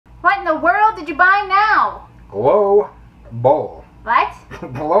in the world did you buy now? GlowBowl. What?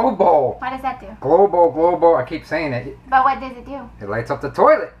 GlowBowl. What does that do? GlowBowl. I keep saying it. But what does it do? It lights up the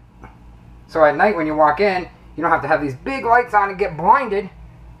toilet. So at night when you walk in, you don't have to have these big lights on and get blinded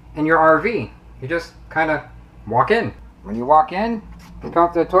in your RV. You just kind of walk in. When you walk in, you come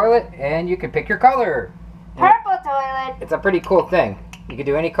up to the toilet and you can pick your color. Purple toilet. It's a pretty cool thing. You can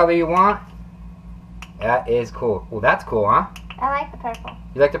do any color you want. That is cool. Well, that's cool, huh? I like the purple.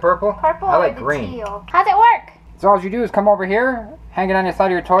 You like the purple? Purple I like or the green. teal. How's it work? So all you do is come over here, hang it on the side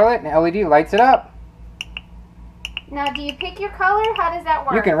of your toilet, and the LED lights it up. Now, do you pick your color? How does that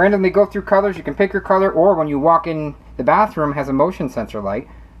work? You can randomly go through colors. You can pick your color, or when you walk in the bathroom, it has a motion sensor light,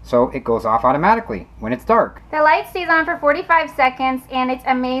 so it goes off automatically when it's dark. The light stays on for 45 seconds, and it's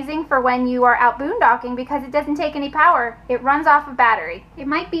amazing for when you are out boondocking because it doesn't take any power. It runs off a battery. It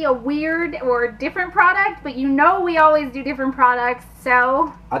might be a weird or different product, but you know we always do different products,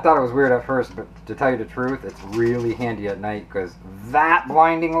 so... I thought it was weird at first, but to tell you the truth, it's really handy at night because that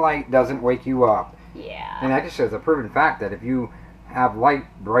blinding light doesn't wake you up. Yeah. And that just shows a proven fact that if you have light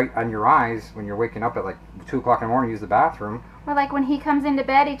bright on your eyes when you're waking up at like 2 o'clock in the morning to use the bathroom, Or like when he comes into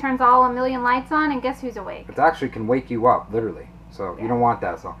bed, he turns all a million lights on, and guess who's awake? it actually can wake you up, literally. So you don't want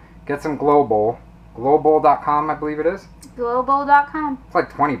that. So get some GlowBowl. GlowBowl.com, I believe it is. GlowBowl.com. It's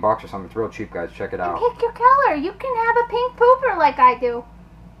like 20 bucks or something. It's real cheap, guys. Check it out. Pick your color. You can have a pink pooper like I do.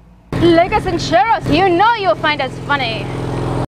 Like us and share us. You know you'll find us funny.